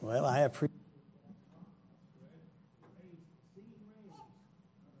Well, I appreciate.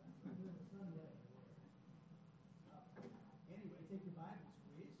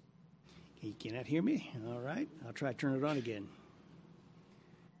 He cannot hear me? All right. I'll try to turn it on again.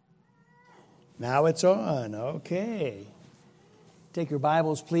 Now it's on. Okay. Take your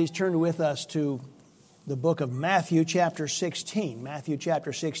Bibles, please. Turn with us to the book of Matthew chapter 16. Matthew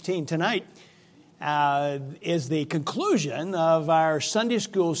chapter 16. Tonight is the conclusion of our Sunday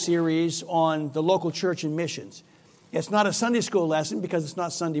school series on the local church and missions. It's not a Sunday school lesson because it's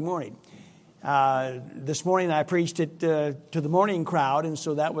not Sunday morning. This morning I preached it to the morning crowd, and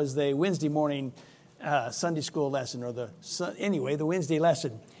so that was the Wednesday morning Sunday school lesson, or the Wednesday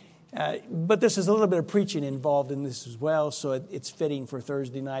lesson. But this is a little bit of preaching involved in this as well, so it's fitting for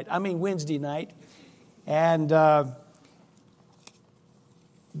Wednesday night. And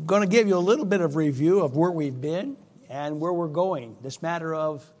going to give you a little bit of review of where we've been and where we're going. This matter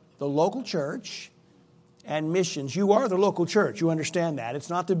of the local church and missions. You are the local church. You understand that. It's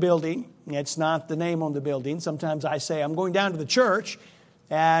not the building. It's not the name on the building. Sometimes I say I'm going down to the church,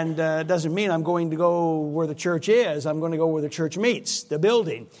 and it doesn't mean I'm going to go where the church is. I'm going to go where the church meets, the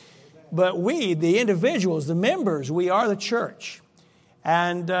building. But we, the individuals, the members, we are the church.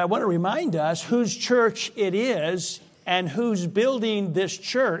 And I want to remind us whose church it is and who's building this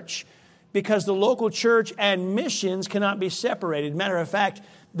church, because the local church and missions cannot be separated. Matter of fact,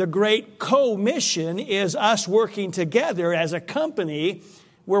 the great co-mission is us working together as a company.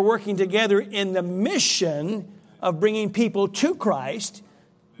 We're working together in the mission of bringing people to Christ,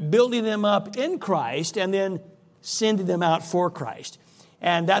 building them up in Christ, and then sending them out for Christ.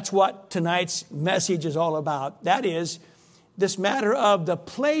 And that's what tonight's message is all about. That is this matter of the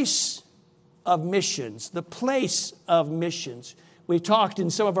place of missions, the place of missions. We talked in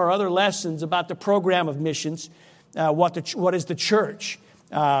some of our other lessons about the program of missions. What is the church?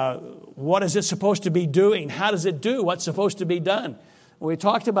 What is it supposed to be doing? How does it do what's supposed to be done? We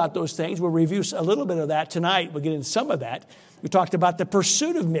talked about those things. We'll review a little bit of that tonight. We'll get into some of that. We talked about the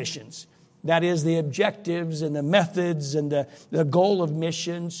pursuit of missions. That is the objectives and the methods and the goal of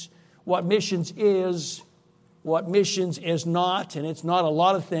missions. What missions is not, and it's not a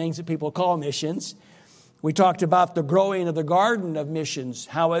lot of things that people call missions. We talked about the growing of the garden of missions,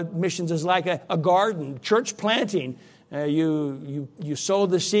 how missions is like a garden, church planting. You sow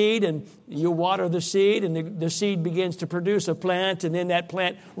the seed and you water the seed, and the seed begins to produce a plant, and then that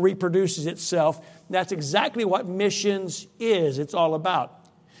plant reproduces itself. That's exactly what missions is. It's all about.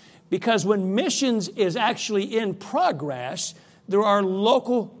 Because when missions is actually in progress, there are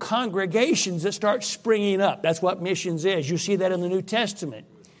local congregations that start springing up. That's what missions is. You see that in the New Testament.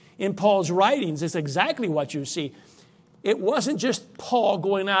 In Paul's writings, it's exactly what you see. It wasn't just Paul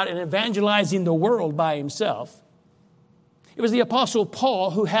going out and evangelizing the world by himself. It was the Apostle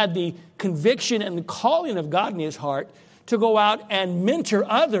Paul who had the conviction and the calling of God in his heart to go out and mentor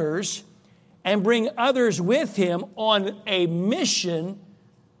others and bring others with him on a mission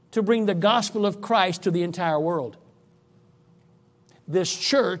to bring the gospel of Christ to the entire world. This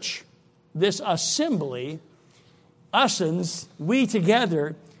church, this assembly, us'ns, we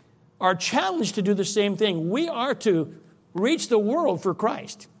together, are challenged to do the same thing. We are to reach the world for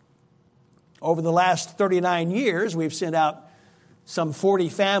Christ. Over the last 39 years, we've sent out some 40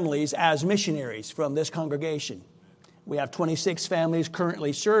 families as missionaries from this congregation. We have 26 families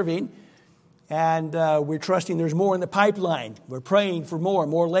currently serving, and we're trusting there's more in the pipeline. We're praying for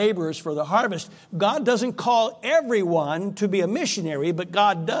more laborers for the harvest. God doesn't call everyone to be a missionary, but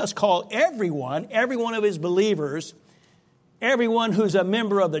God does call every one of His believers, everyone who's a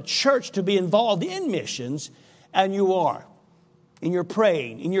member of the church, to be involved in missions, and you are. In your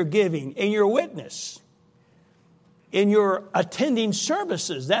praying, in your giving, in your witness, in your attending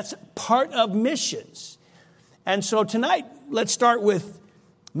services. That's part of missions. And so tonight, let's start with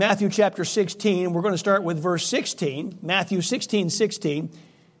Matthew chapter 16. We're going to start with verse 16, Matthew 16:16.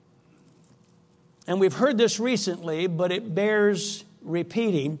 And we've heard this recently, but it bears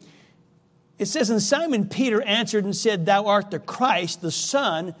repeating. It says, "And Simon Peter answered and said, Thou art the Christ, the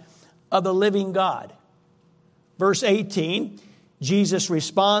Son of the living God." Verse 18, Jesus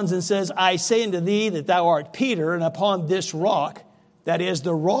responds and says, "I say unto thee that thou art Peter, and upon this rock," that is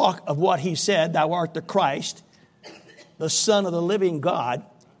the rock of what he said, "Thou art the Christ, the Son of the living God,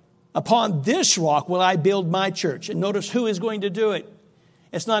 upon this rock will I build my church." And notice who is going to do it.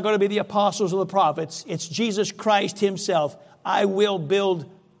 It's not going to be the apostles or the prophets. It's Jesus Christ Himself. "I will build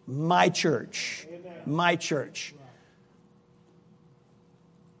my church." Amen. My church.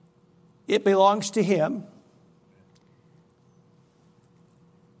 It belongs to Him.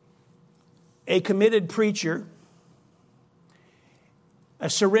 A committed preacher, a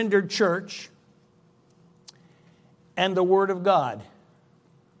surrendered church, and the Word of God.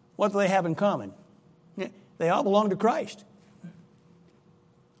 What do they have in common? They all belong to Christ.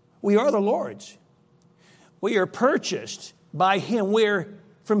 We are the Lord's. We are purchased by Him. We're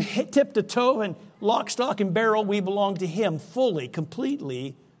from tip to toe and lock, stock, and barrel. We belong to Him fully,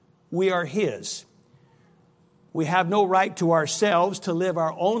 completely. We are His. We have no right to ourselves to live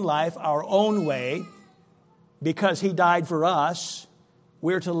our own life, our own way. Because He died for us,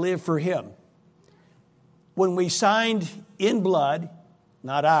 we're to live for Him. When we signed in blood,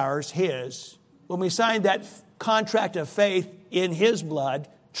 not ours, His, when we signed that contract of faith in His blood,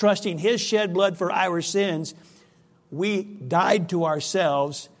 trusting His shed blood for our sins, we died to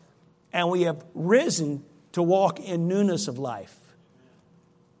ourselves and we have risen to walk in newness of life.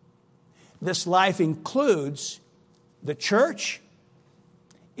 This life includes the church.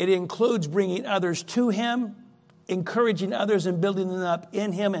 It includes bringing others to Him, encouraging others and building them up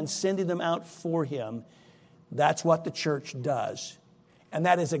in Him and sending them out for Him. That's what the church does. And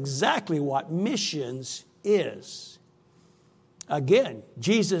that is exactly what missions is. Again,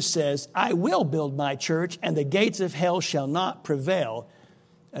 Jesus says, I will build my church, and the gates of hell shall not prevail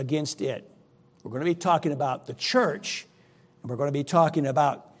against it. We're going to be talking about the church, and we're going to be talking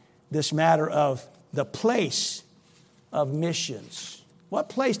about this matter of the place of missions. What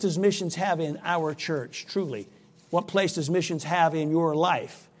place does missions have in our church, truly? What place does missions have in your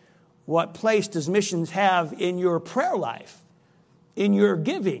life? What place does missions have in your prayer life, in your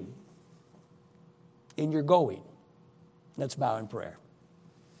giving, in your going? Let's bow in prayer.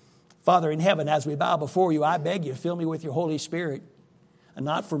 Father in heaven, as we bow before You, I beg You, fill me with Your Holy Spirit, and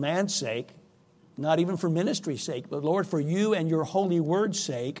not for man's sake, not even for ministry's sake, but Lord, for You and Your holy word's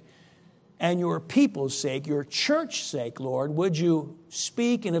sake, and Your people's sake, Your church's sake, Lord, would You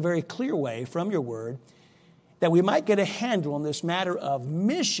speak in a very clear way from Your word, that we might get a handle on this matter of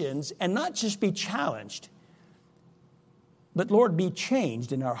missions and not just be challenged, but, Lord, be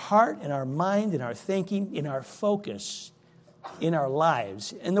changed in our heart, in our mind, in our thinking, in our focus, in our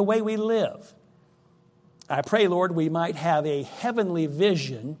lives, in the way we live. I pray, Lord, we might have a heavenly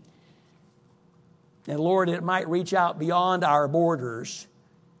vision, and, Lord, it might reach out beyond our borders.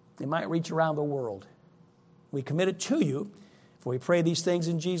 It might reach around the world. We commit it to You, for we pray these things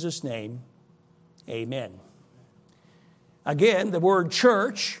in Jesus' name. Amen. Again, the word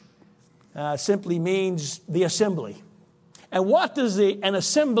church simply means the assembly. And what does an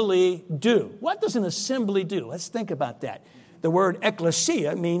assembly do? What does an assembly do? Let's think about that. The word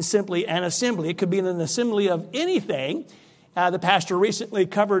ecclesia means simply an assembly. It could be an assembly of anything. The pastor recently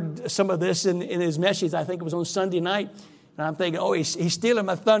covered some of this in his message. I think it was on Sunday night. And I'm thinking, oh, he's stealing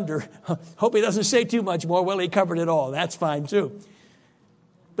my thunder. Hope he doesn't say too much more. Well, he covered it all. That's fine too.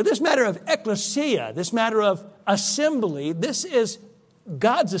 But this matter of ecclesia, this matter of assembly, this is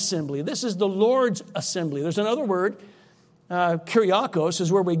God's assembly. This is the Lord's assembly. There's another word, kuriakos,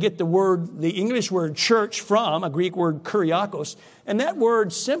 is where we get the English word church from, a Greek word kuriakos. And that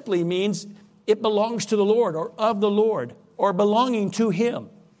word simply means it belongs to the Lord, or of the Lord, or belonging to Him.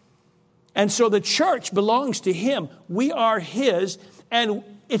 And so the church belongs to Him. We are His, and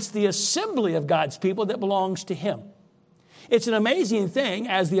it's the assembly of God's people that belongs to Him. It's an amazing thing,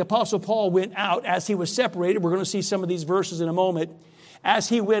 as the Apostle Paul went out, as he was separated. We're going to see some of these verses in a moment. As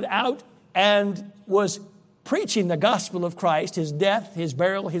he went out and was preaching the gospel of Christ, His death, His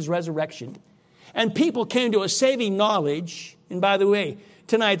burial, His resurrection. And people came to a saving knowledge. And by the way,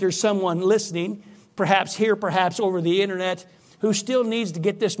 tonight there's someone listening, perhaps here, perhaps over the internet, who still needs to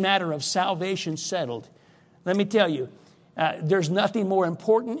get this matter of salvation settled. Let me tell you, there's nothing more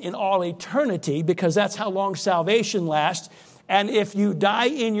important in all eternity, because that's how long salvation lasts. And if you die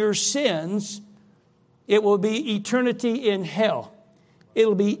in your sins, it will be eternity in hell.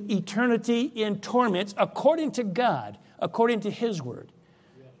 It'll be eternity in torments according to God, according to His word.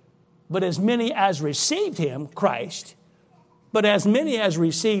 But as many as received Him, Christ, but as many as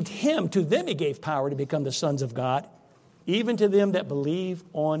received Him, to them He gave power to become the sons of God, even to them that believe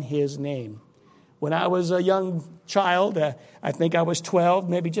on His name. When I was a young child, I think I was 12,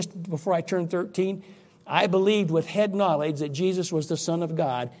 maybe just before I turned 13, I believed with head knowledge that Jesus was the Son of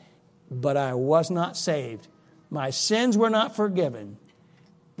God, but I was not saved. My sins were not forgiven.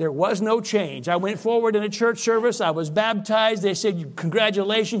 There was no change. I went forward in a church service. I was baptized. They said,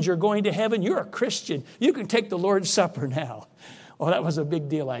 congratulations, you're going to heaven. You're a Christian. You can take the Lord's Supper now. Well, that was a big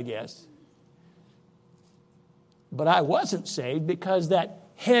deal, I guess. But I wasn't saved because that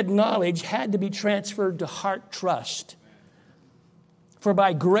head knowledge had to be transferred to heart trust. For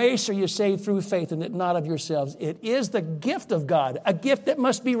by grace are you saved through faith, and that not of yourselves. It is the gift of God, a gift that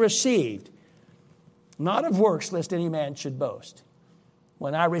must be received, not of works, lest any man should boast.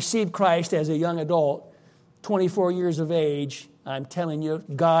 When I received Christ as a young adult, 24 years of age, I'm telling you,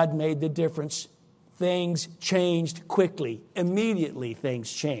 God made the difference. Things changed quickly. Immediately,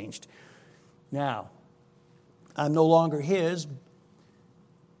 things changed. Now, I'm no longer his.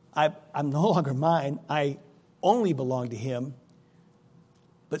 I'm no longer mine. I only belong to him.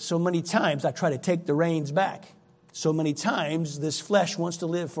 But so many times I try to take the reins back. So many times this flesh wants to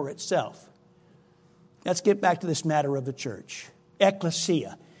live for itself. Let's get back to this matter of the church.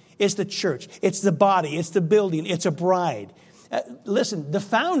 Ecclesia. It's the church. It's the body. It's the building. It's a bride. Listen, the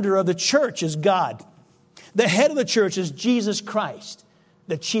founder of the church is God. The head of the church is Jesus Christ,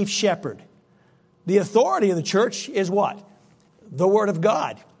 the chief shepherd. The authority of the church is what? The Word of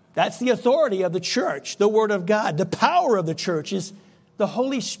God. That's the authority of the church, the Word of God. The power of the church is the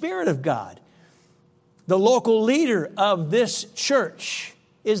Holy Spirit of God. The local leader of this church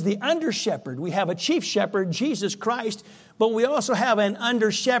is the under-shepherd. We have a chief shepherd, Jesus Christ, but we also have an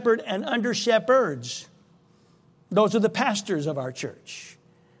under-shepherd and under-shepherds. Those are the pastors of our church.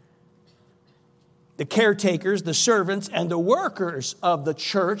 The caretakers, the servants, and the workers of the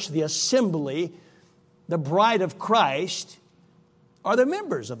church, the assembly, the bride of Christ, are the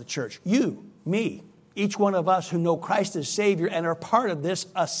members of the church. You, me, each one of us who know Christ as Savior and are part of this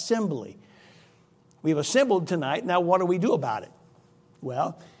assembly. We've assembled tonight. Now, what do we do about it?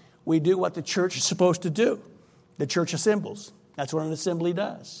 Well, we do what the church is supposed to do. The church assembles. That's what an assembly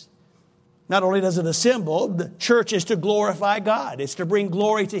does. Not only does it assemble, the church is to glorify God. It's to bring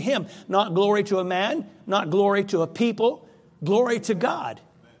glory to Him. Not glory to a man, not glory to a people, glory to God.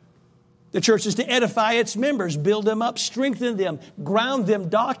 The church is to edify its members, build them up, strengthen them, ground them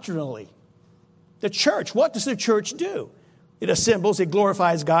doctrinally. The church, what does the church do? It assembles, it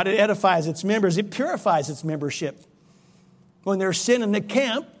glorifies God, it edifies its members, it purifies its membership. When there's sin in the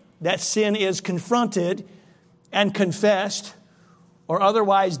camp, that sin is confronted and confessed or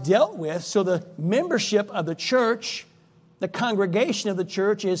otherwise dealt with, so the membership of the church, the congregation of the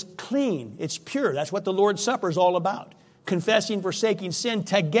church is clean, it's pure. That's what the Lord's Supper is all about. Confessing, forsaking sin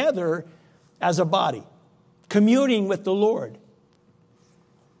together as a body, communing with the Lord.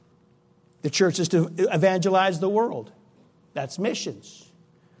 The church is to evangelize the world. That's missions.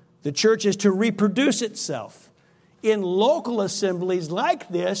 The church is to reproduce itself in local assemblies like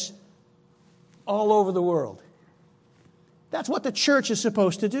this all over the world. That's what the church is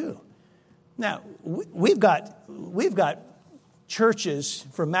supposed to do. Now, we've got churches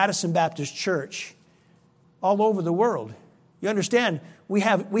from Madison Baptist Church all over the world. You understand, we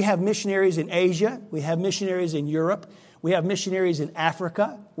have missionaries in Asia, we have missionaries in Europe, we have missionaries in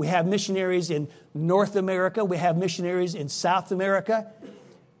Africa, we have missionaries in North America, we have missionaries in South America.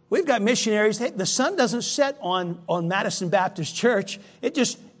 We've got missionaries. Hey, the sun doesn't set on Madison Baptist Church.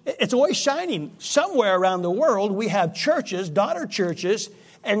 It's always shining. Somewhere around the world, we have churches, daughter churches,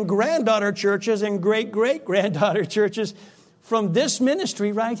 and granddaughter churches, and great-great-granddaughter churches from this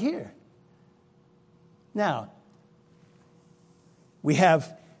ministry right here. Now, we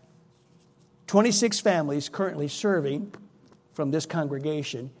have 26 families currently serving from this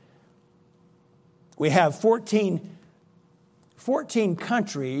congregation. We have 14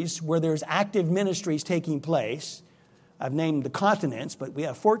 countries where there's active ministries taking place. I've named the continents, but we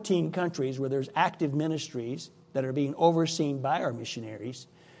have 14 countries where there's active ministries that are being overseen by our missionaries.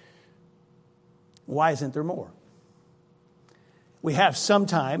 Why isn't there more? We have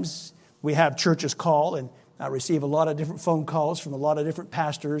churches call, and I receive a lot of different phone calls from a lot of different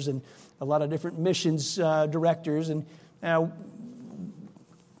pastors and a lot of different missions directors, and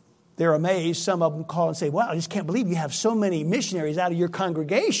they're amazed. Some of them call and say, wow, I just can't believe you have so many missionaries out of your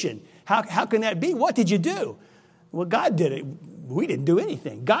congregation. How can that be? What did you do? Well, God did it. We didn't do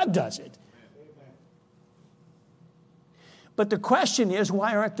anything. God does it. But the question is,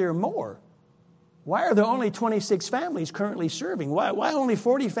 why aren't there more? Why are there only 26 families currently serving? Why only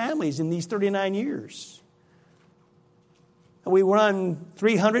 40 families in these 39 years? We run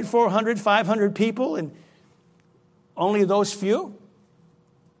 300, 400, 500 people, and only those few?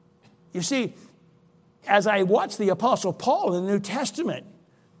 You see, as I watch the Apostle Paul in the New Testament,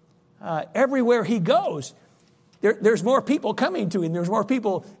 everywhere he goes, there's more people coming to him. There's more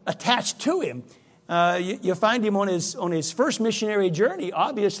people attached to him. You find him on his first missionary journey.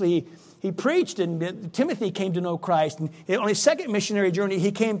 Obviously, he preached, and Timothy came to know Christ. And on his second missionary journey,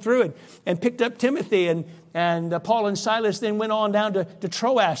 he came through and picked up Timothy. And Paul and Silas then went on down to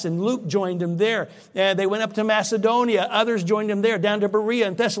Troas, and Luke joined them there. And they went up to Macedonia. Others joined them there, down to Berea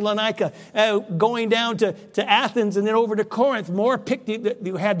and Thessalonica, going down to Athens and then over to Corinth.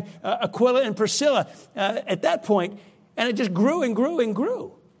 You had Aquila and Priscilla at that point. And it just grew and grew and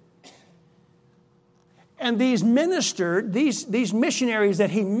grew. And these missionaries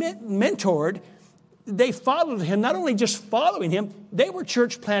that he mentored, they followed him, not only just following him, they were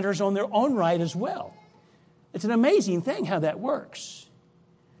church planters on their own right as well. It's an amazing thing how that works.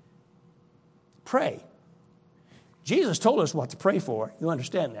 Pray. Jesus told us what to pray for. You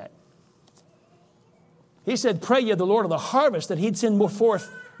understand that. He said, pray ye the Lord of the harvest that he'd send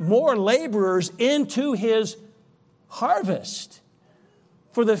forth more laborers into his harvest.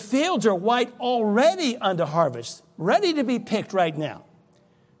 For the fields are white already unto harvest, ready to be picked right now.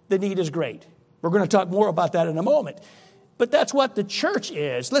 The need is great. We're going to talk more about that in a moment. But that's what the church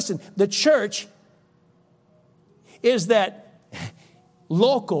is. Listen, the church is that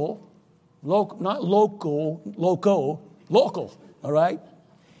local, all right?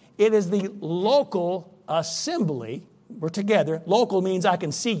 It is the local assembly. We're together. Local means I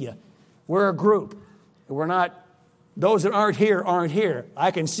can see you. We're a group. We're not, those that aren't here.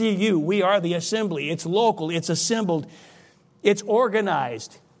 I can see you. We are the assembly. It's local. It's assembled. It's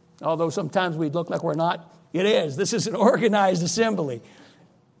organized. Although sometimes we look like we're not. It is. This is an organized assembly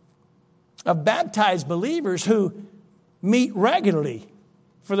of baptized believers who meet regularly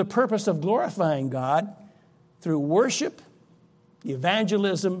for the purpose of glorifying God through worship,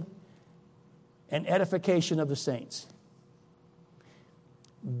 evangelism, and edification of the saints.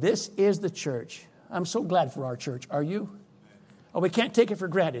 This is the church. I'm so glad for our church. Are you? Oh, we can't take it for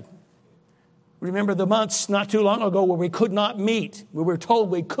granted. Remember the months not too long ago where we could not meet. We were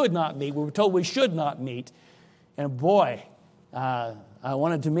told we could not meet. We were told we should not meet. And boy, I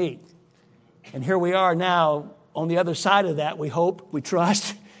wanted to meet. And here we are now on the other side of that, we hope, we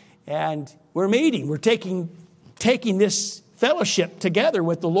trust. And we're meeting. We're taking this fellowship together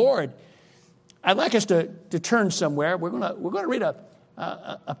with the Lord. I'd like us to turn somewhere. We're going to read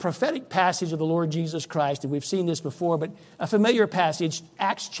a prophetic passage of the Lord Jesus Christ, and we've seen this before, but a familiar passage,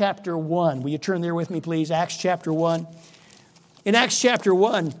 Acts chapter 1. Will you turn there with me, please? Acts chapter 1. In Acts chapter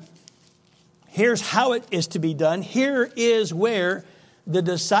 1, here's how it is to be done. Here is where the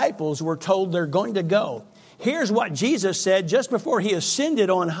disciples were told they're going to go. Here's what Jesus said just before he ascended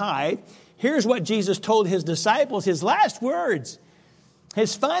on high. Here's what Jesus told his disciples, his last words,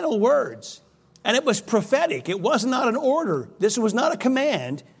 his final words. And it was prophetic. It was not an order. This was not a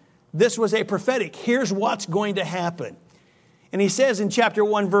command. This was a prophetic. Here's what's going to happen. And he says in chapter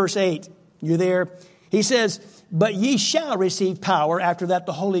 1, verse 8, you there? He says, but ye shall receive power after that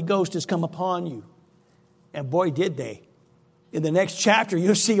the Holy Ghost has come upon you. And boy, did they. In the next chapter,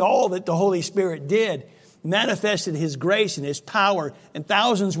 you'll see all that the Holy Spirit did. Manifested his grace and his power, and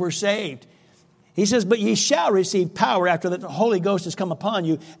thousands were saved. He says, but ye shall receive power after that the Holy Ghost has come upon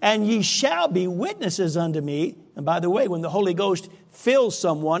you, and ye shall be witnesses unto me. And by the way, when the Holy Ghost fills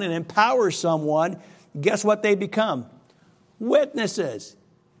someone and empowers someone, guess what they become? Witnesses.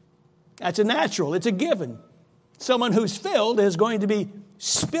 That's a natural. It's a given. Someone who's filled is going to be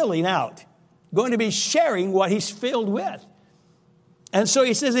spilling out, going to be sharing what he's filled with. And so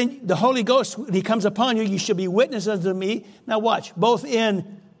he says, in the Holy Ghost, when he comes upon you, you shall be witnesses unto me. Now watch, both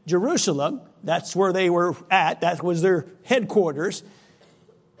in Jerusalem, that's where they were at, that was their headquarters,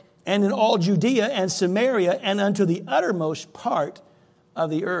 and in all Judea and Samaria and unto the uttermost part of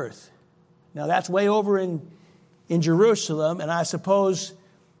the earth. Now that's way over in Jerusalem, and I suppose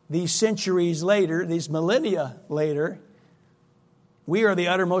these centuries later, these millennia later, we are the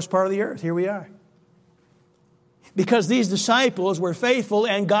uttermost part of the earth. Here we are. Because these disciples were faithful,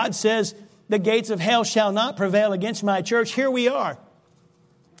 and God says, the gates of hell shall not prevail against my church. Here we are.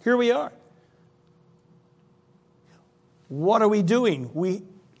 Here we are. What are we doing?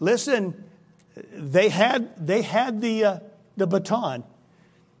 Listen, they had the baton.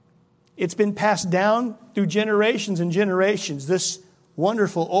 It's been passed down through generations and generations. This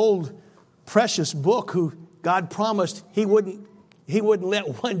wonderful old precious book who God promised He wouldn't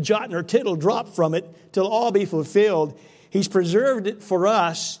let one jot nor tittle drop from it till all be fulfilled. He's preserved it for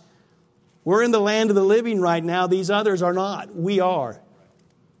us. We're in the land of the living right now. These others are not. We are.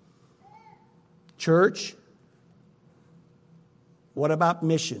 Church, what about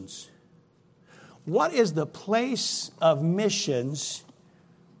missions? What is the place of missions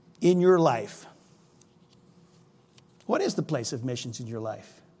in your life? What is the place of missions in your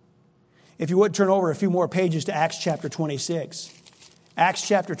life? If you would turn over a few more pages to Acts chapter 26. Acts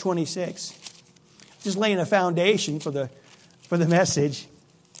chapter 26. Just laying a foundation for the message.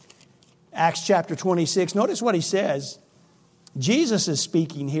 Acts chapter 26. Notice what he says. Jesus is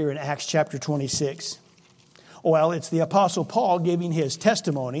speaking here in Acts chapter 26. Well, it's the Apostle Paul giving his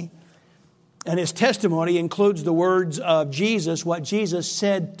testimony. And his testimony includes the words of Jesus, what Jesus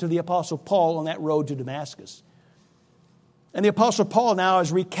said to the Apostle Paul on that road to Damascus. And the Apostle Paul now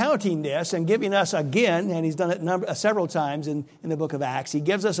is recounting this and giving us again, and he's done it several times in the book of Acts, he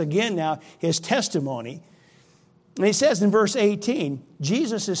gives us again now his testimony. And he says in verse 18,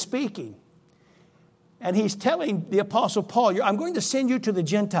 Jesus is speaking. And he's telling the Apostle Paul, I'm going to send you to the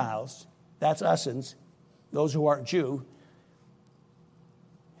Gentiles. That's usins, those who aren't Jew.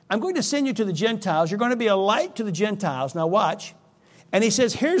 I'm going to send you to the Gentiles. You're going to be a light to the Gentiles. Now watch. And he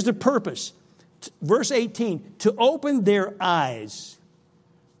says, here's the purpose. Verse 18, to open their eyes.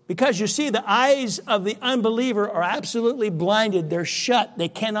 Because you see, the eyes of the unbeliever are absolutely blinded. They're shut. They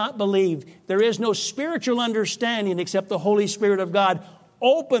cannot believe. There is no spiritual understanding except the Holy Spirit of God.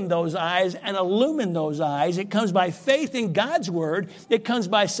 Open those eyes and illumine those eyes. It comes by faith in God's word. It comes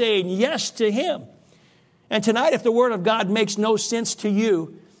by saying yes to him. And tonight, if the word of God makes no sense to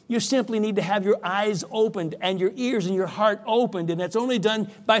you, you simply need to have your eyes opened and your ears and your heart opened. And that's only done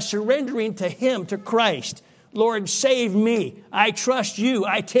by surrendering to him, to Christ. Lord, save me. I trust you.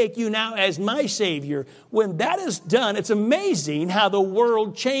 I take you now as my Savior. When that is done, it's amazing how the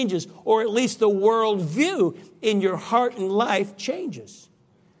world changes, or at least the world view in your heart and life changes.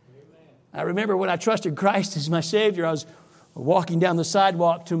 Amen. I remember when I trusted Christ as my Savior, I was walking down the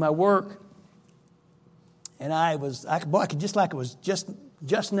sidewalk to my work, and just like it was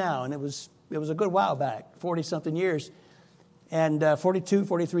just now, and it was a good while back, 40-something years, and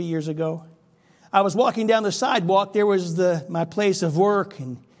 43 years ago. I was walking down the sidewalk. There was my place of work,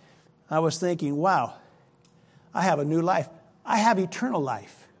 and I was thinking, wow, I have a new life. I have eternal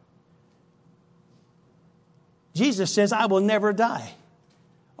life. Jesus says, I will never die.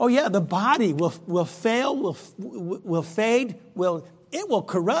 Oh yeah, the body will fail, will fade, it will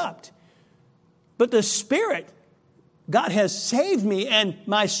corrupt. But the Spirit, God has saved me, and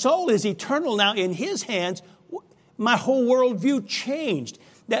my soul is eternal now in his hands. My whole worldview changed.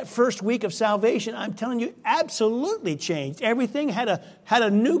 That first week of salvation, I'm telling you, absolutely changed. Everything had a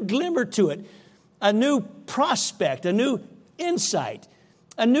new glimmer to it, a new prospect, a new insight,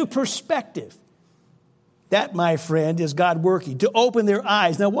 a new perspective. That, my friend, is God working to open their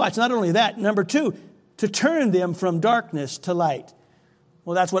eyes. Now watch, not only that, number 2, to turn them from darkness to light.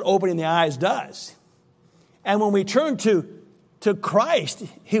 Well, that's what opening the eyes does. And when we turn to Christ,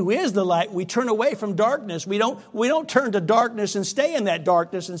 who is the light, we turn away from darkness. We don't turn to darkness and stay in that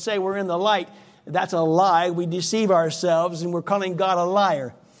darkness and say we're in the light. That's a lie. We deceive ourselves, and we're calling God a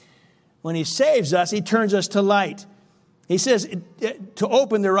liar. When he saves us, he turns us to light. He says to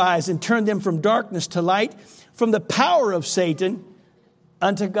open their eyes and turn them from darkness to light, from the power of Satan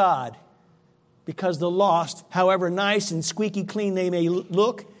unto God. Because the lost, however nice and squeaky clean they may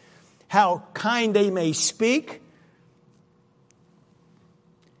look, how kind they may speak,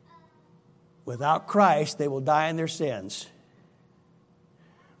 without Christ, they will die in their sins.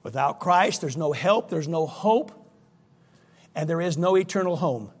 Without Christ, there's no help, there's no hope, and there is no eternal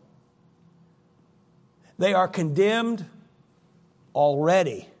home. They are condemned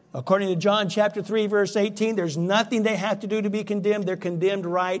already. According to John chapter 3, verse 18, there's nothing they have to do to be condemned. They're condemned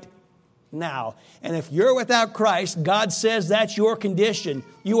right now. And if you're without Christ, God says that's your condition.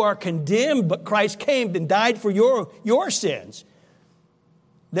 You are condemned, but Christ came and died for your sins.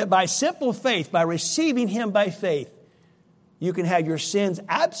 That by simple faith, by receiving him by faith, you can have your sins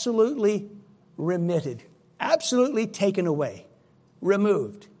absolutely remitted, absolutely taken away,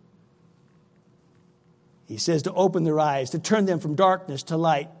 removed. He says to open their eyes, to turn them from darkness to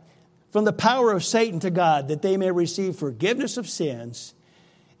light, from the power of Satan to God, that they may receive forgiveness of sins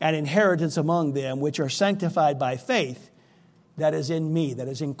and inheritance among them, which are sanctified by faith that is in me, that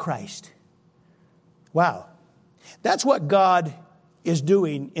is in Christ. Wow. That's what God is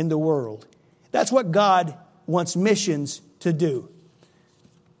doing in the world. That's what God wants missions to do.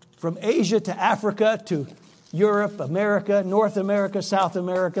 From Asia to Africa to Europe, America, North America, South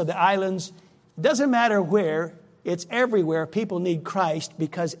America, the islands. It doesn't matter where, it's everywhere people need Christ,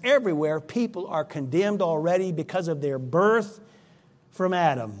 because everywhere people are condemned already because of their birth from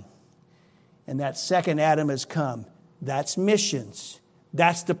Adam. And that second Adam has come. That's missions.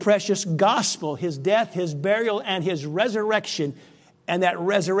 That's the precious gospel, his death, his burial, and his resurrection. And that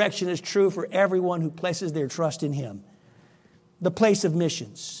resurrection is true for everyone who places their trust in him. The place of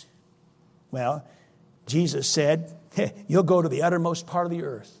missions. Well, Jesus said, you'll go to the uttermost part of the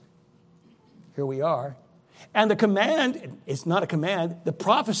earth. Here we are. And the command, it's not a command, the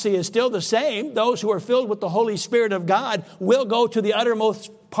prophecy is still the same. Those who are filled with the Holy Spirit of God will go to the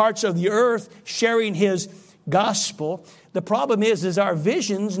uttermost parts of the earth, sharing his gospel. The problem is our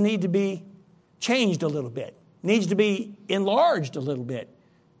visions need to be changed a little bit. Needs to be enlarged a little bit.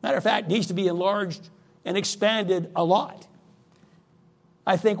 Matter of fact, needs to be enlarged and expanded a lot.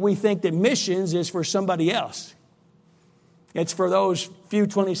 I think we think that missions is for somebody else. It's for those few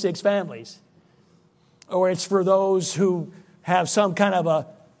 26 families. Or it's for those who have some kind of a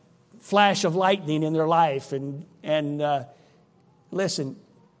flash of lightning in their life. And listen,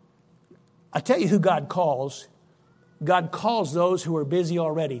 I tell you who God calls. God calls those who are busy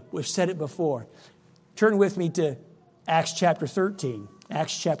already. We've said it before. Turn with me to Acts chapter 13.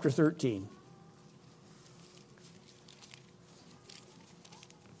 Acts chapter 13.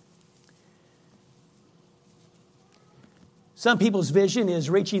 Some people's vision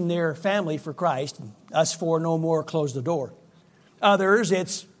is reaching their family for Christ. Us four no more, close the door. Others,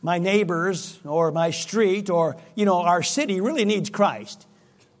 it's my neighbors or my street or, our city really needs Christ.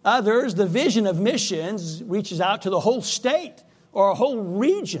 Others, the vision of missions reaches out to the whole state or a whole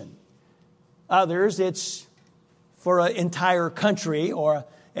region. Others, it's for an entire country or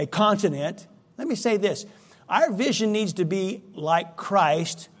a continent. Let me say this. Our vision needs to be like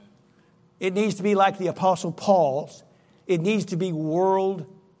Christ. It needs to be like the Apostle Paul's. It needs to be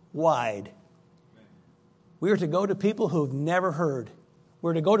worldwide. We are to go to people who've never heard.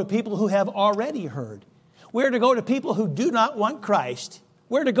 We're to go to people who have already heard. We're to go to people who do not want Christ.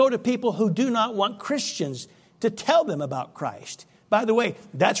 We're to go to people who do not want Christians to tell them about Christ. By the way,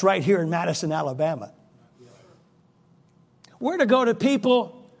 that's right here in Madison, Alabama. We're to go to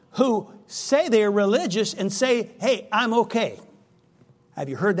people who say they're religious and say, hey, I'm okay. Have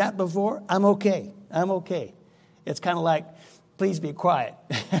you heard that before? I'm okay. I'm okay. It's kind of like, please be quiet.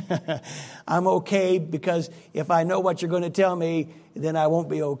 I'm okay because if I know what you're going to tell me, then I won't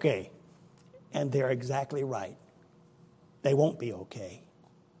be okay. And they're exactly right. They won't be okay.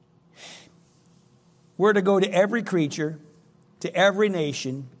 We're to go to every creature, to every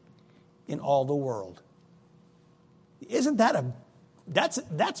nation in all the world. Isn't that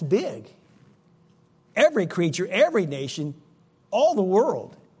that's big? Every creature, every nation, all the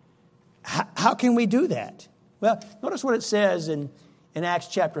world. How can we do that? Well, notice what it says in Acts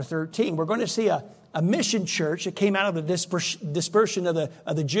chapter 13. We're going to see a mission church that came out of the dispersion of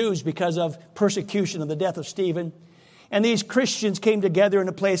the Jews because of persecution of the death of Stephen. And these Christians came together in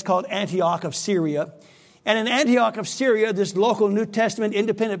a place called Antioch of Syria. And in Antioch of Syria, this local New Testament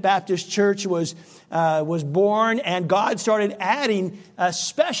independent Baptist church was born, and God started adding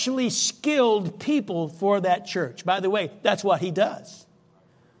specially skilled people for that church. By the way, that's what He does.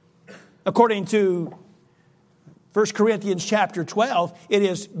 According to 1 Corinthians chapter 12, it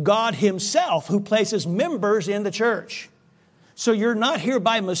is God Himself who places members in the church. So you're not here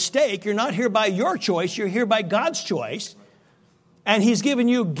by mistake. You're not here by your choice. You're here by God's choice. And He's given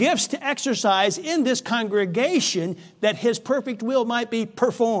you gifts to exercise in this congregation that His perfect will might be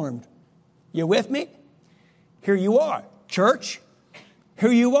performed. You with me? Here you are, church.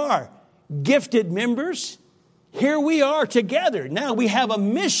 Here you are, gifted members. Here we are together. Now we have a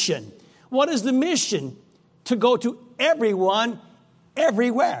mission. What is the mission? To go to everyone,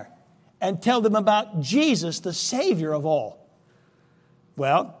 everywhere, and tell them about Jesus, the Savior of all.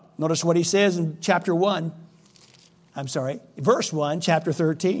 Well, notice what He says in verse 1, chapter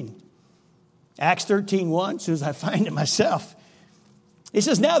 13. Acts 13:1, as soon as I find it myself. He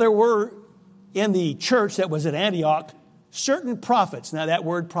says, now there were in the church that was at Antioch certain prophets. Now that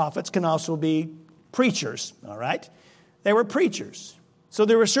word prophets can also be preachers, all right? They were preachers. So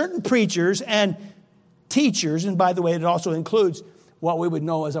there were certain preachers and teachers, and by the way, it also includes what we would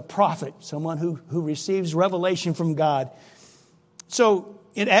know as a prophet, someone who receives revelation from God. So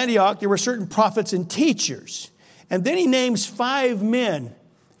in Antioch, there were certain prophets and teachers. And then he names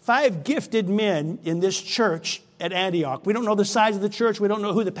 5 gifted men in this church at Antioch. We don't know the size of the church. We don't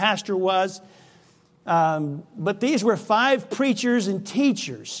know who the pastor was. But these were 5 preachers and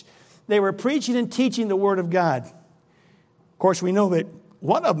teachers. They were preaching and teaching the Word of God. Of course, we know that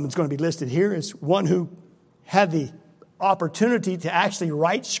one of them is going to be listed here as one who had the opportunity to actually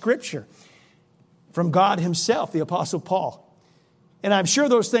write Scripture from God Himself, the Apostle Paul. And I'm sure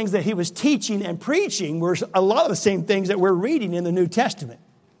those things that he was teaching and preaching were a lot of the same things that we're reading in the New Testament.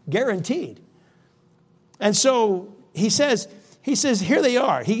 Guaranteed. And so he says, here they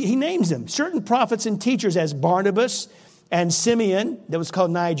are. He names them. Certain prophets and teachers as Barnabas and Simeon, that was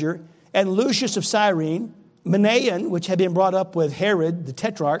called Niger, and Lucius of Cyrene, Manaen, which had been brought up with Herod, the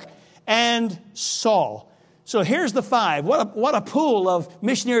tetrarch, and Saul. So here's the 5. What a pool of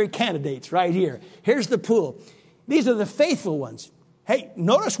missionary candidates right here. Here's the pool. These are the faithful ones. Hey,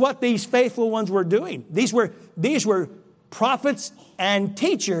 notice what these faithful ones were doing. These were prophets and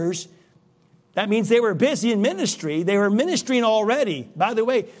teachers. That means they were busy in ministry. They were ministering already. By the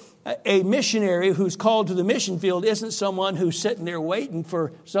way, a missionary who's called to the mission field isn't someone who's sitting there waiting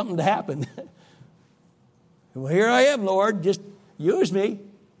for something to happen. Well, here I am, Lord. Just use me.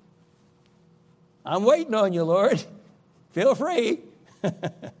 I'm waiting on you, Lord. Feel free.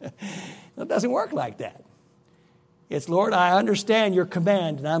 It doesn't work like that. It's, Lord, I understand your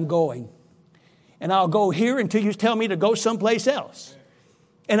command and I'm going. And I'll go here until you tell me to go someplace else.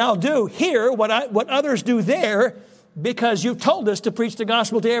 And I'll do here what others do there because you've told us to preach the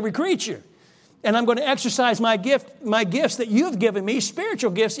gospel to every creature. And I'm going to exercise my gifts that you've given me,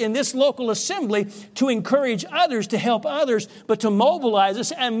 spiritual gifts in this local assembly to encourage others, to help others, but to mobilize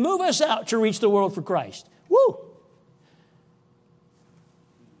us and move us out to reach the world for Christ. Woo!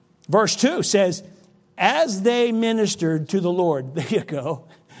 Verse 2 says, as they ministered to the Lord. There you go.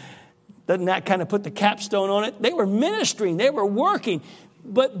 Doesn't that kind of put the capstone on it? They were ministering. They were working.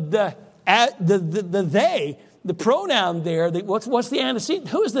 But the they, the pronoun there, what's the antecedent?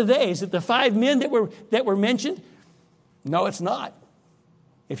 Who is the they? Is it the 5 men that were mentioned? No, it's not.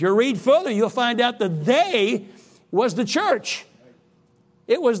 If you read further, you'll find out that they was the church.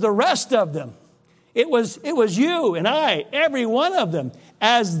 It was the rest of them. It was you and I, every one of them,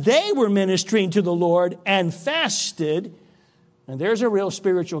 as they were ministering to the Lord and fasted. And there's a real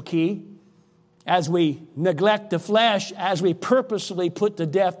spiritual key. As we neglect the flesh, as we purposely put to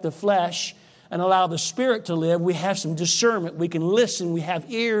death the flesh and allow the Spirit to live, we have some discernment. We can listen. We have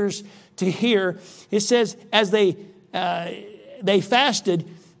ears to hear. It says, as they fasted,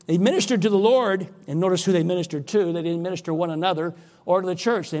 they ministered to the Lord. And notice who they ministered to. They didn't minister one another or to the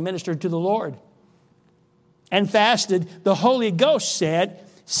church. They ministered to the Lord. And fasted, the Holy Ghost said,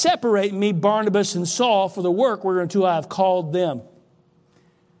 separate me, Barnabas and Saul, for the work whereunto I have called them.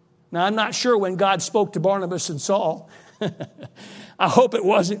 Now, I'm not sure when God spoke to Barnabas and Saul. I hope it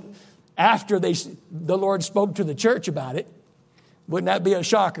wasn't after the Lord spoke to the church about it. Wouldn't that be a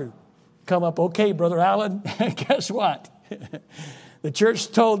shocker? Come up, okay, Brother Allen, guess what? The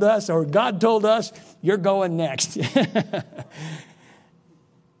church told us, or God told us, you're going next.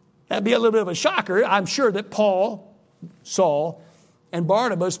 That'd be a little bit of a shocker. I'm sure that Paul, Saul, and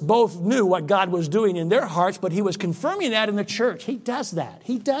Barnabas both knew what God was doing in their hearts, but he was confirming that in the church. He does that.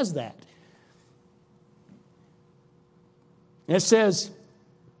 He does that. And it says,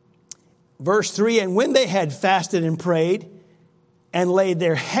 verse 3, and when they had fasted and prayed and laid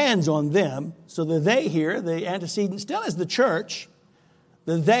their hands on them, so the they here, the antecedent still is the church,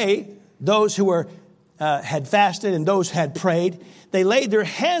 the they, those who were had fasted and those had prayed, they laid their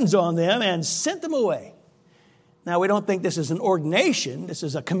hands on them and sent them away. Now, we don't think this is an ordination. This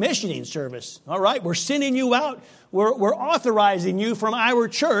is a commissioning service. All right, we're sending you out. We're authorizing you from our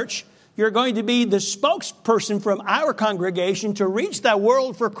church. You're going to be the spokesperson from our congregation to reach the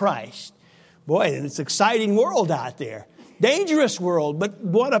world for Christ. Boy, it's an exciting world out there. Dangerous world, but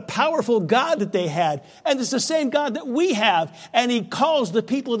what a powerful God that they had. And it's the same God that we have. And He calls the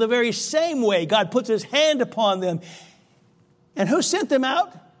people the very same way. God puts His hand upon them. And who sent them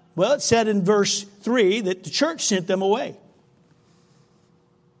out? Well, it said in verse 3 that the church sent them away.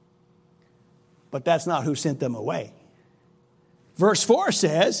 But that's not who sent them away. Verse 4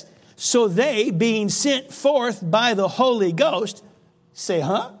 says, so they, being sent forth by the Holy Ghost, say,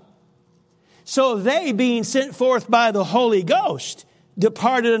 huh? So they, being sent forth by the Holy Ghost,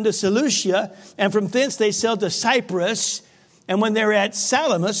 departed unto Seleucia, and from thence they sailed to Cyprus. And when they're at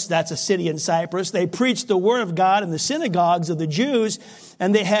Salamis, that's a city in Cyprus, they preached the word of God in the synagogues of the Jews,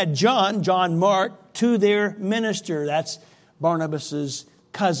 and they had John Mark, to their minister. That's Barnabas's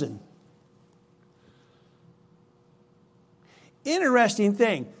cousin. Interesting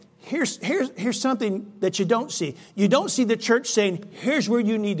thing. Here's something that you don't see. You don't see the church saying, here's where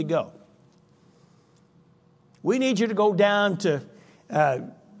you need to go. We need you to go down to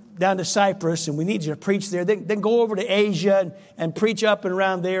Cyprus, and we need you to preach there. Then go over to Asia and preach up and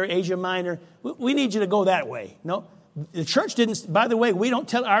around there, Asia Minor. We need you to go that way. No, the church didn't. By the way, we don't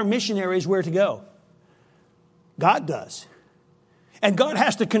tell our missionaries where to go. God does. And God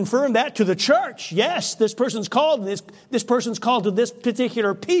has to confirm that to the church. Yes, this person's called. This person's called to this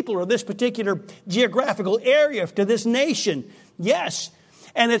particular people or this particular geographical area, to this nation. Yes.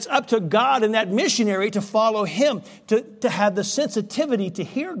 And it's up to God and that missionary to follow Him, to have the sensitivity to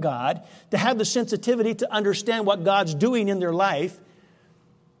hear God, to have the sensitivity to understand what God's doing in their life.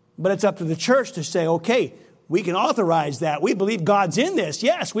 But it's up to the church to say, okay, we can authorize that. We believe God's in this.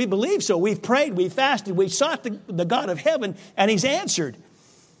 Yes, we believe so. We've prayed, we've fasted, we've sought the God of heaven, and He's answered.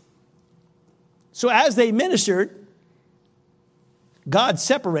 So as they ministered, God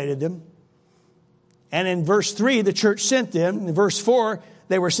separated them. And in verse 3, the church sent them. In verse 4,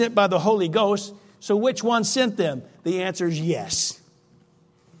 they were sent by the Holy Ghost. So which one sent them? The answer is yes.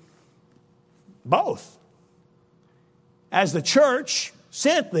 Both. As the church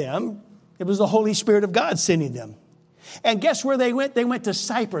sent them, it was the Holy Spirit of God sending them. And guess where they went? They went to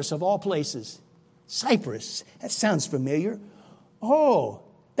Cyprus, of all places. Cyprus. That sounds familiar. Oh,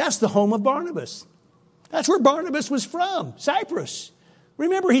 that's the home of Barnabas. That's where Barnabas was from, Cyprus.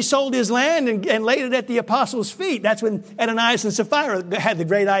 Remember, he sold his land and laid it at the apostles' feet. That's when Ananias and Sapphira had the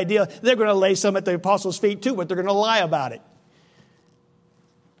great idea. They're going to lay some at the apostles' feet too, but they're going to lie about it.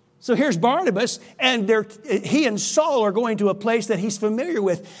 So here's Barnabas, and he and Saul are going to a place that he's familiar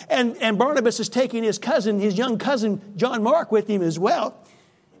with. And Barnabas is taking his young cousin, John Mark, with him as well.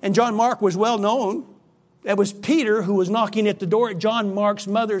 And John Mark was well known. That was Peter who was knocking at the door at John Mark's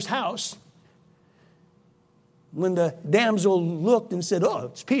mother's house. When the damsel looked and said, oh,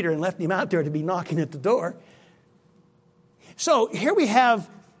 it's Peter, and left him out there to be knocking at the door. So here we have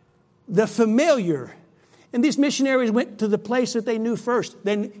the familiar. And these missionaries went to the place that they knew first.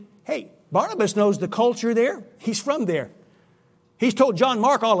 Then, hey, Barnabas knows the culture there. He's from there. He's told John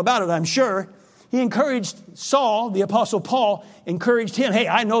Mark all about it, I'm sure. He encouraged Saul, the Apostle Paul, encouraged him, hey,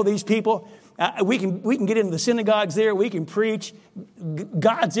 I know these people. We can get into the synagogues there. We can preach.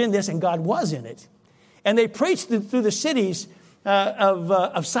 God's in this, and God was in it. And they preached through the cities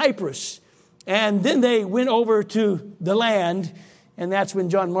of Cyprus. And then they went over to the land, and that's when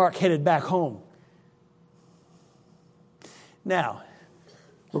John Mark headed back home. Now,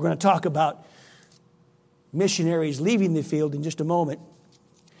 we're going to talk about missionaries leaving the field in just a moment.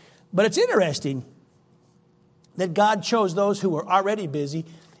 But it's interesting that God chose those who were already busy,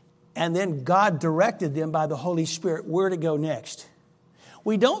 and then God directed them by the Holy Spirit where to go next.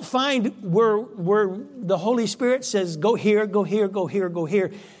 We don't find where the Holy Spirit says, go here, go here, go here, go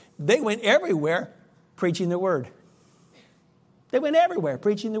here. They went everywhere preaching the word. They went everywhere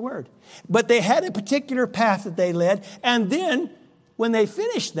preaching the word. But they had a particular path that they led. And then when they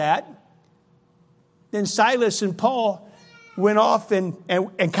finished that, then Silas and Paul went off and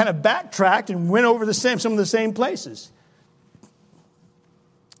kind of backtracked and went over some of the same places.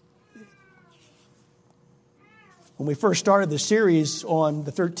 When we first started the series on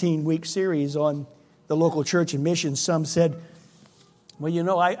the 13-week series on the local church and missions, some said,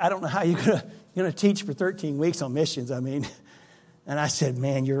 well, I don't know how you're going to teach for 13 weeks on missions. And I said,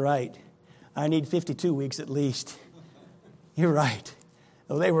 man, you're right. I need 52 weeks at least. You're right.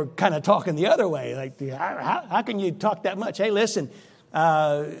 Well, they were kind of talking the other way. Like, how can you talk that much? Hey, listen,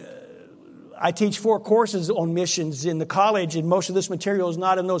 I teach 4 courses on missions in the college, and most of this material is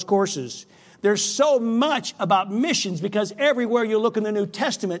not in those courses. There's so much about missions because everywhere you look in the New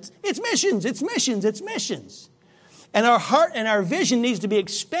Testament, it's missions, it's missions, it's missions. And our heart and our vision needs to be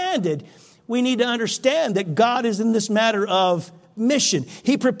expanded. We need to understand that God is in this matter of mission.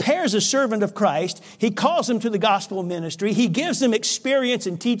 He prepares a servant of Christ. He calls him to the gospel ministry. He gives him experience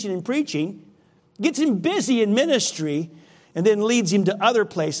in teaching and preaching, gets him busy in ministry, and then leads him to other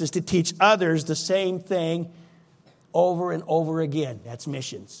places to teach others the same thing over and over again. That's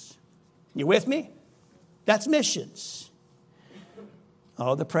missions. You with me? That's missions.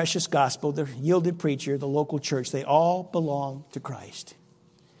 Oh, the precious gospel, the yielded preacher, the local church, they all belong to Christ.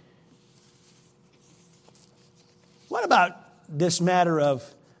 What about this matter of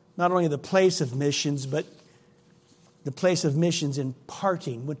not only the place of missions, but the place of missions in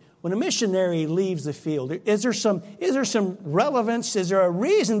parting? When a missionary leaves the field, is there some relevance? Is there a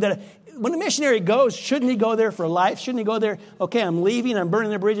reason that when a missionary goes, shouldn't he go there for life? Shouldn't he go there, okay, I'm leaving, I'm burning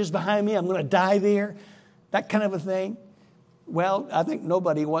the bridges behind me, I'm going to die there? That kind of a thing. Well, I think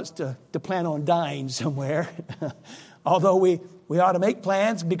nobody wants to plan on dying somewhere. Although we ought to make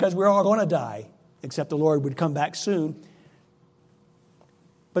plans because we're all going to die, except the Lord would come back soon.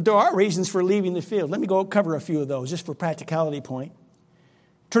 But there are reasons for leaving the field. Let me go cover a few of those, just for practicality point.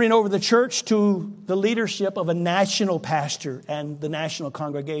 Turning over the church to the leadership of a national pastor and the national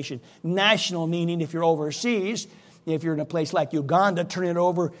congregation. National meaning if you're overseas, if you're in a place like Uganda, turn it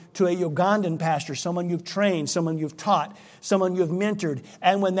over to a Ugandan pastor, someone you've trained, someone you've taught, someone you've mentored.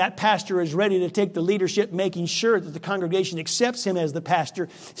 And when that pastor is ready to take the leadership, making sure that the congregation accepts him as the pastor,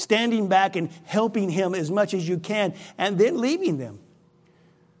 standing back and helping him as much as you can, and then leaving them.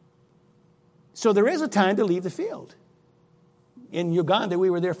 So there is a time to leave the field. In Uganda, we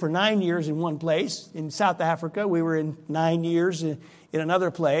were there for 9 years in one place. In South Africa, we were in 9 years in another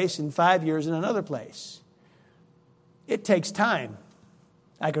place, and 5 years in another place. It takes time.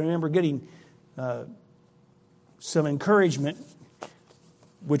 I can remember getting some encouragement,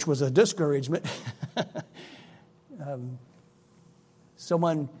 which was a discouragement.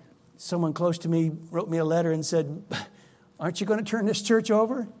 Someone close to me wrote me a letter and said, aren't you going to turn this church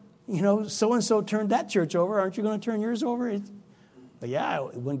over? So-and-so turned that church over. Aren't you going to turn yours over? But yeah,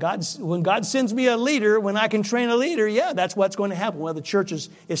 when God sends me a leader, when I can train a leader, yeah, that's what's going to happen. Well, the church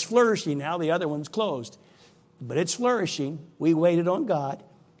is flourishing now. The other one's closed. But it's flourishing. We waited on God.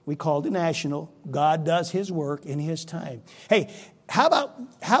 We called it national. God does his work in his time. Hey, how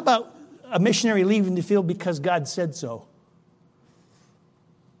about a missionary leaving the field because God said so?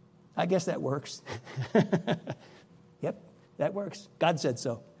 I guess that works. Yep, that works. God said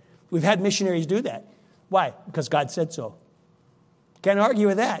so. We've had missionaries do that. Why? Because God said so. Can't argue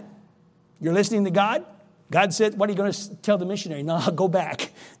with that. You're listening to God? God said, what are you going to tell the missionary? No, I'll go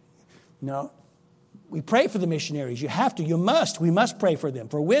back. No. We pray for the missionaries. You have to. You must. We must pray for them,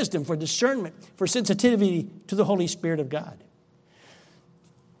 for wisdom, for discernment, for sensitivity to the Holy Spirit of God.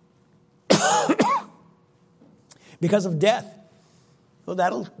 Because of death. Well,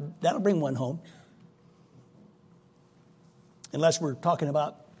 that'll bring one home. Unless we're talking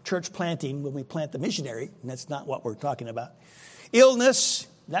about church planting when we plant the missionary, and that's not what we're talking about. Illness,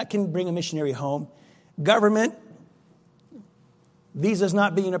 that can bring a missionary home. Government, visas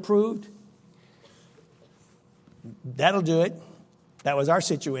not being approved, that'll do it. That was our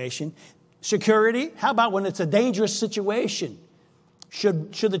situation. Security, how about when it's a dangerous situation?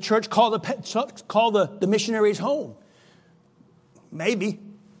 Should the church call the missionaries home? Maybe.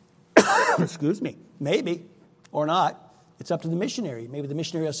 Excuse me. Maybe or not. It's up to the missionary. Maybe the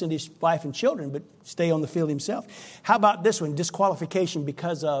missionary will send his wife and children, but stay on the field himself. How about this one? Disqualification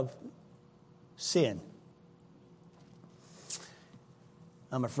because of sin.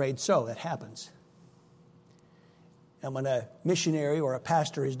 I'm afraid so. That happens. And when a missionary or a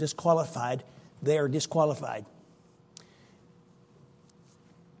pastor is disqualified, they are disqualified.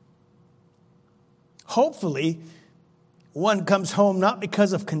 Hopefully, one comes home not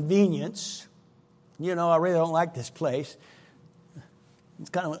because of convenience. You know, I really don't like this place. It's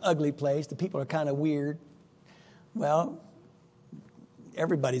kind of an ugly place. The people are kind of weird. Well,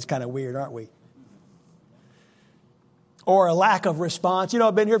 everybody's kind of weird, aren't we? Or a lack of response. You know,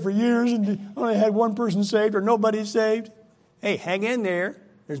 I've been here for years and only had one person saved or nobody saved. Hey, hang in there.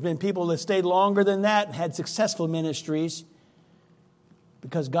 There's been people that stayed longer than that and had successful ministries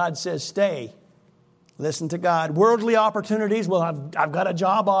because God says stay. Listen to God. Worldly opportunities. Well, I've got a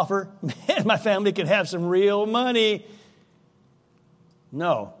job offer. Man, my family could have some real money.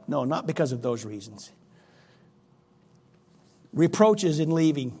 No, not because of those reasons. Reproaches in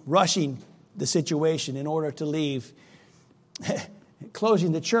leaving, rushing the situation in order to leave,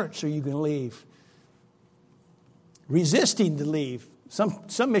 closing the church so you can leave, resisting to leave.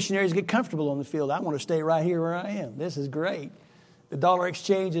 Some missionaries get comfortable on the field. I want to stay right here where I am. This is great. The dollar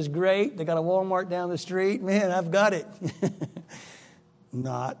exchange is great. They got a Walmart down the street. Man, I've got it.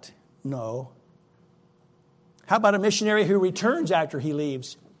 No. How about a missionary who returns after he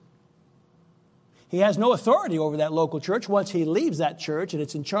leaves? He has no authority over that local church once he leaves that church and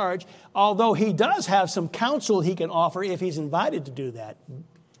it's in charge, although he does have some counsel he can offer if he's invited to do that.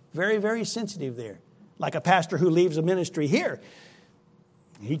 Very, very sensitive there. Like a pastor who leaves a ministry here.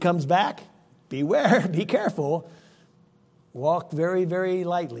 He comes back. Beware, be careful. Walk very, very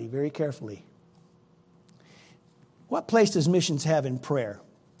lightly, very carefully. What place does missions have in prayer?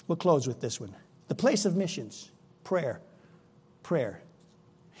 We'll close with this one. The place of missions, prayer.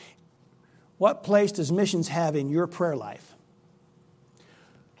 What place does missions have in your prayer life?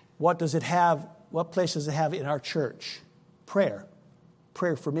 What place does it have in our church? Prayer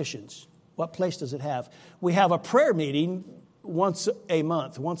for missions. What place does it have? We have a prayer meeting once a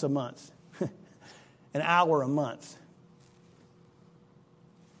month, an hour a month.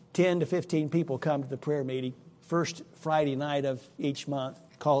 10 to 15 people come to the prayer meeting, first Friday night of each month.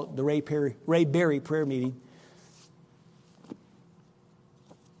 Call it the Ray Berry prayer meeting.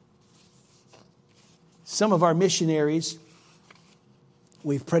 Some of our missionaries,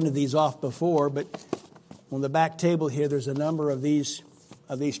 we've printed these off before, but on the back table here, there's a number of these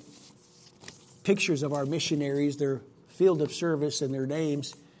pictures of our missionaries, their field of service and their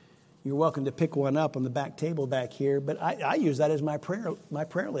names. You're welcome to pick one up on the back table back here, but I use that as my prayer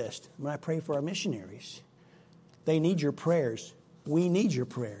list when I pray for our missionaries. They need your prayers. We need your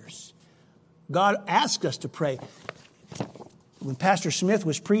prayers. God asks us to pray. When Pastor Smith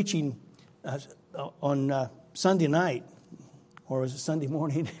was preaching on Sunday night, or was it Sunday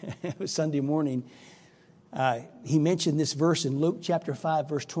morning? It was Sunday morning. He mentioned this verse in Luke chapter 5,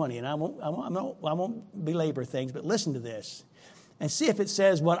 verse 20. And I won't belabor things, but listen to this and see if it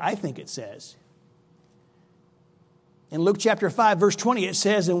says what I think it says. In Luke chapter 5, verse 20, it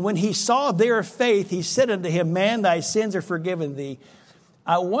says, "And when he saw their faith, he said unto him, Man, thy sins are forgiven thee."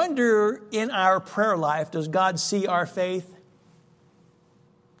 I wonder, in our prayer life, does God see our faith?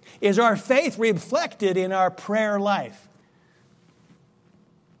 Is our faith reflected in our prayer life?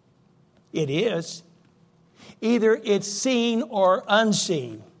 It is. Either it's seen or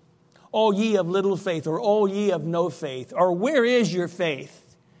unseen. "O ye of little faith," or "O ye of no faith," or "Where is your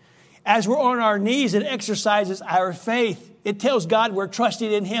faith?" As we're on our knees, it exercises our faith. It tells God we're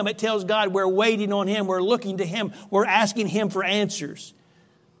trusting in Him. It tells God we're waiting on Him. We're looking to Him. We're asking Him for answers.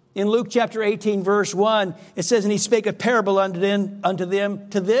 In Luke chapter 18, verse 1, it says, "And He spake a parable unto them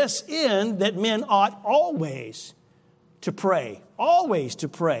to this end, that men ought always to pray." Always to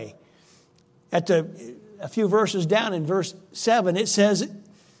pray. A few verses down in verse 7, it says,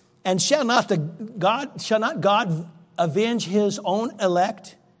 "And shall not God avenge His own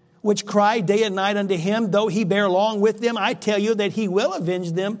elect, which cry day and night unto Him, though He bear long with them? I tell you that He will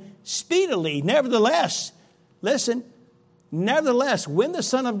avenge them speedily. Nevertheless," listen, "nevertheless, when the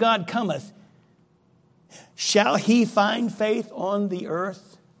Son of God cometh, shall He find faith on the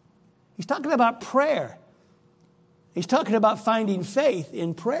earth?" He's talking about prayer. He's talking about finding faith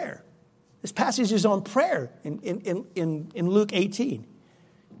in prayer. This passage is on prayer in Luke 18.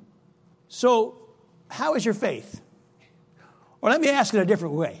 So, how is your faith? Or let me ask it a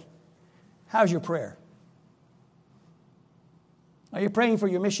different way. How's your prayer? Are you praying for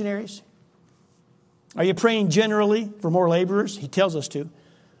your missionaries? Are you praying generally for more laborers? He tells us to.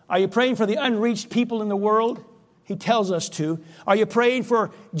 Are you praying for the unreached people in the world? He tells us to. Are you praying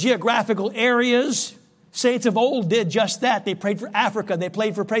for geographical areas? Saints of old did just that. They prayed for Africa. They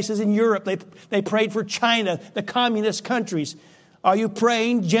prayed for places in Europe. They prayed for China, the communist countries. Are you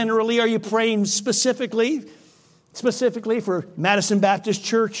praying generally? Are you praying specifically? Specifically for Madison Baptist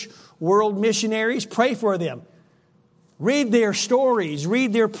Church world missionaries? Pray for them. Read their stories.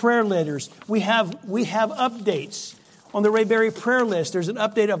 Read their prayer letters. We have updates on the Rayberry prayer list. There's an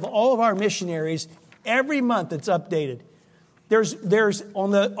update of all of our missionaries every month. It's updated. There's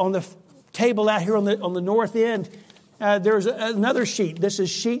on the table out here on the north end, there's another sheet. This is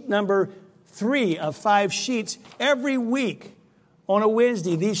sheet number 3 of 5 sheets. Every week on a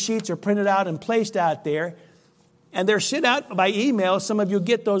Wednesday, these sheets are printed out and placed out there. And they're sent out by email. Some of you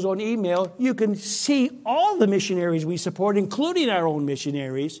get those on email. You can see all the missionaries we support, including our own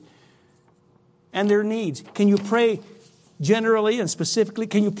missionaries, and their needs. Can you pray generally and specifically?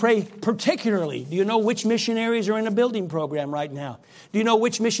 Can you pray particularly? Do you know which missionaries are in a building program right now? Do you know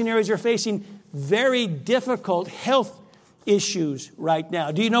which missionaries are facing very difficult health issues right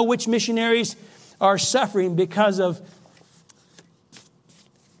now? Do you know which missionaries are suffering because of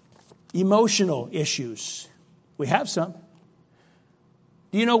emotional issues? We have some.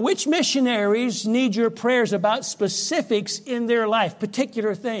 Do you know which missionaries need your prayers about specifics in their life,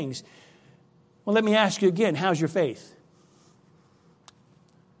 particular things? Well, let me ask you again, how's your faith?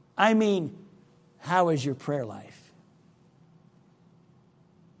 I mean, how is your prayer life?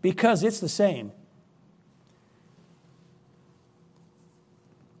 Because it's the same.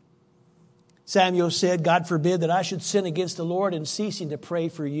 Samuel said, "God forbid that I should sin against the Lord in ceasing to pray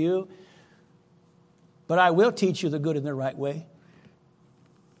for you. But I will teach you the good and the right way.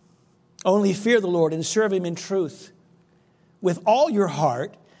 Only fear the Lord and serve Him in truth with all your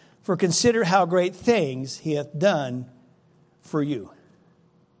heart, for consider how great things He hath done for you."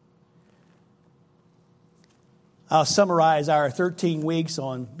 I'll summarize our 13 weeks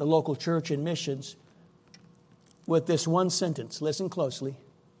on the local church and missions with this one sentence. Listen closely.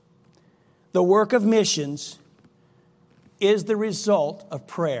 The work of missions is the result of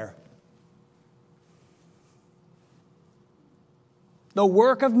prayer. The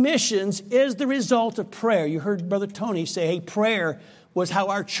work of missions is the result of prayer. You heard Brother Tony say, hey, prayer was how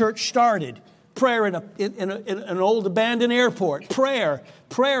our church started. Prayer in an old abandoned airport. Prayer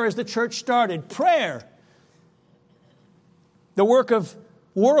as the church started. Prayer. The work of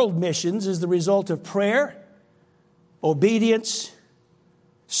world missions is the result of prayer, obedience,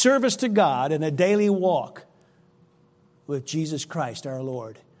 service to God, and a daily walk with Jesus Christ our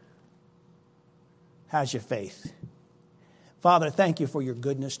Lord. How's your faith? Father, thank you for your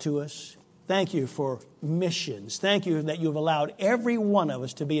goodness to us. Thank you for missions. Thank you that you've allowed every one of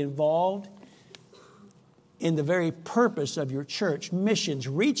us to be involved in the very purpose of your church, missions,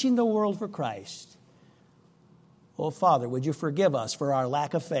 reaching the world for Christ. Oh, Father, would you forgive us for our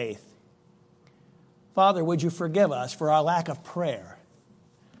lack of faith? Father, would you forgive us for our lack of prayer?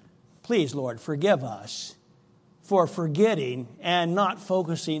 Please, Lord, forgive us for forgetting and not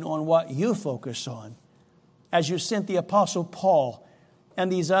focusing on what you focus on. As you sent the Apostle Paul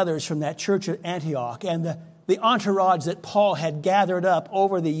and these others from that church at Antioch and the entourage that Paul had gathered up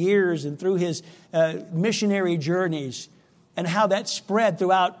over the years and through his missionary journeys, and how that spread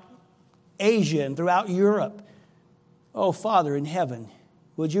throughout Asia and throughout Europe. Oh, Father in heaven,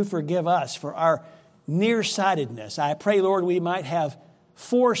 would you forgive us for our nearsightedness? I pray, Lord, we might have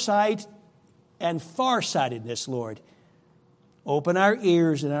foresight and farsightedness, Lord. Open our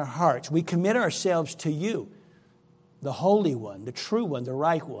ears and our hearts. We commit ourselves to you, the Holy One, the true one, the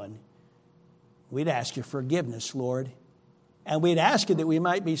right one. We'd ask your forgiveness, Lord. And we'd ask you that we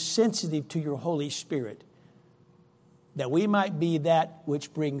might be sensitive to your Holy Spirit, that we might be that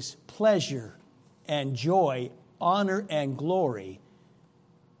which brings pleasure and joy, honor and glory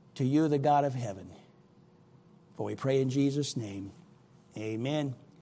to you, the God of heaven. For we pray in Jesus' name, amen.